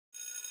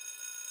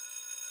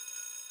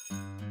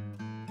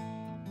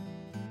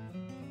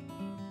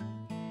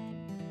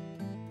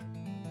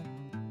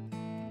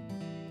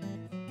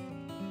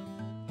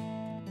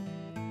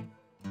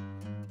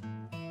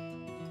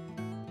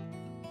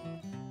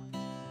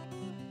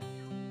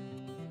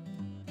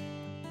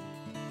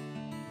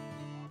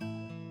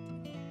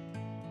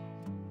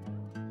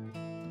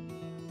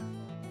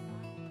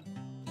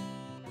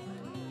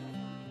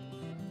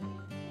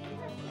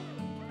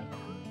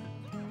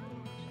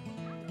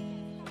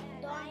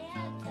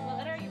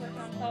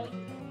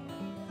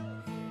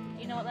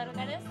know what letter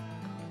that is?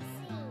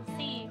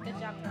 C. Good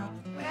job, girl.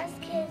 Press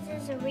Kids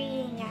is a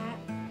reading app.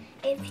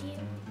 If you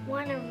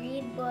want to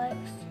read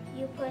books,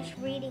 you push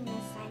reading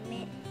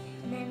assignment,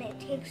 and then it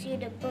takes you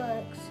to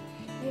books.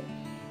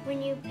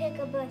 When you pick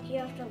a book, you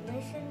have to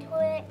listen to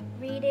it,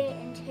 read it,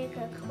 and take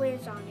a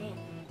quiz on it.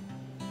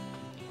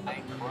 My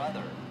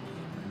brother.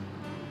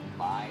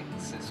 My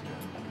sister.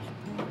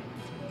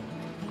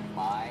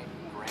 My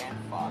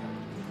grandfather.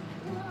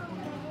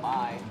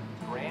 My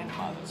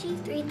grandmother.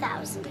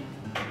 G3000.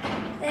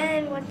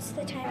 Then once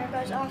the timer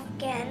goes off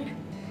again,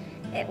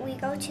 we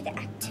go to the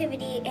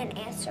activity and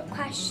answer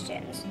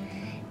questions.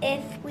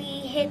 If we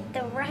hit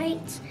the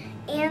right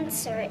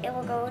answer, it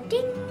will go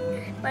ding,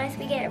 but if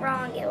we get it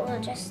wrong, it will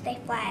just stay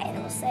flat and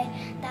it will say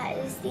that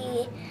is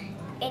the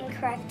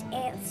incorrect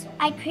answer.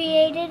 I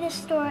created a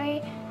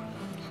story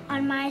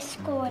on my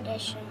school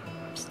edition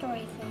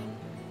story thing,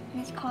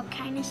 and it's called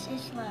Kindness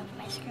is Love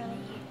by Scarlett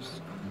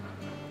Hughes.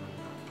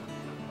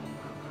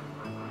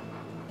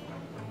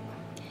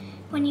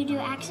 When you do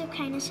acts of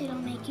kindness, it'll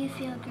make you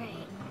feel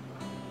great.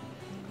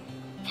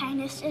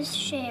 Kindness is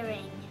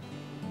sharing.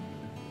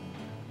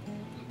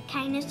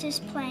 Kindness is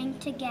playing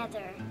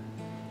together.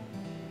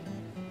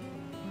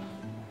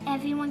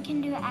 Everyone can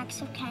do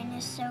acts of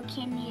kindness, so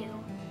can you.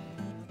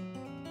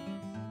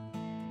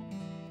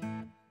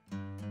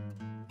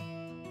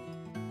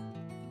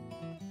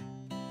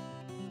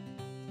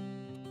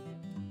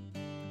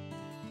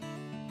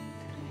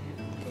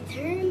 To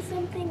turn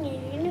something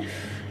in,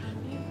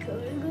 you go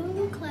to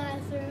Google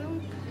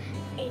Classroom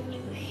and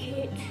you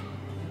hit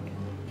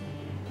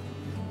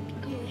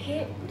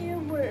their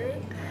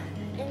work,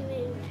 and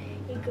then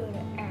you go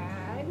to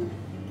Add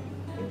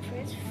and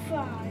press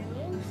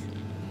Files,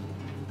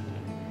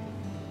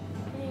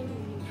 then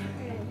you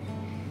press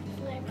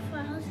Select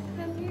Files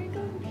from your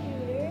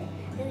computer,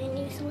 and then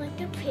you select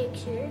a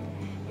picture,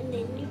 and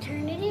then you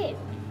turn it in.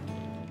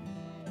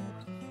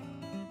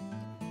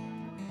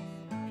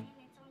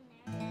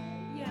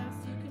 Yes,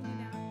 you can do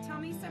that.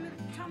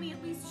 Tell me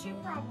at least 2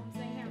 problems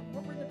they had.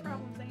 What were the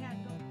problems they had?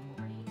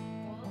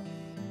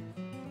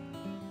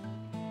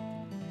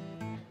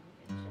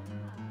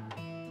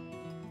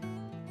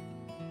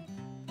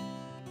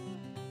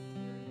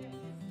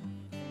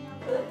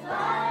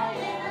 Goodbye.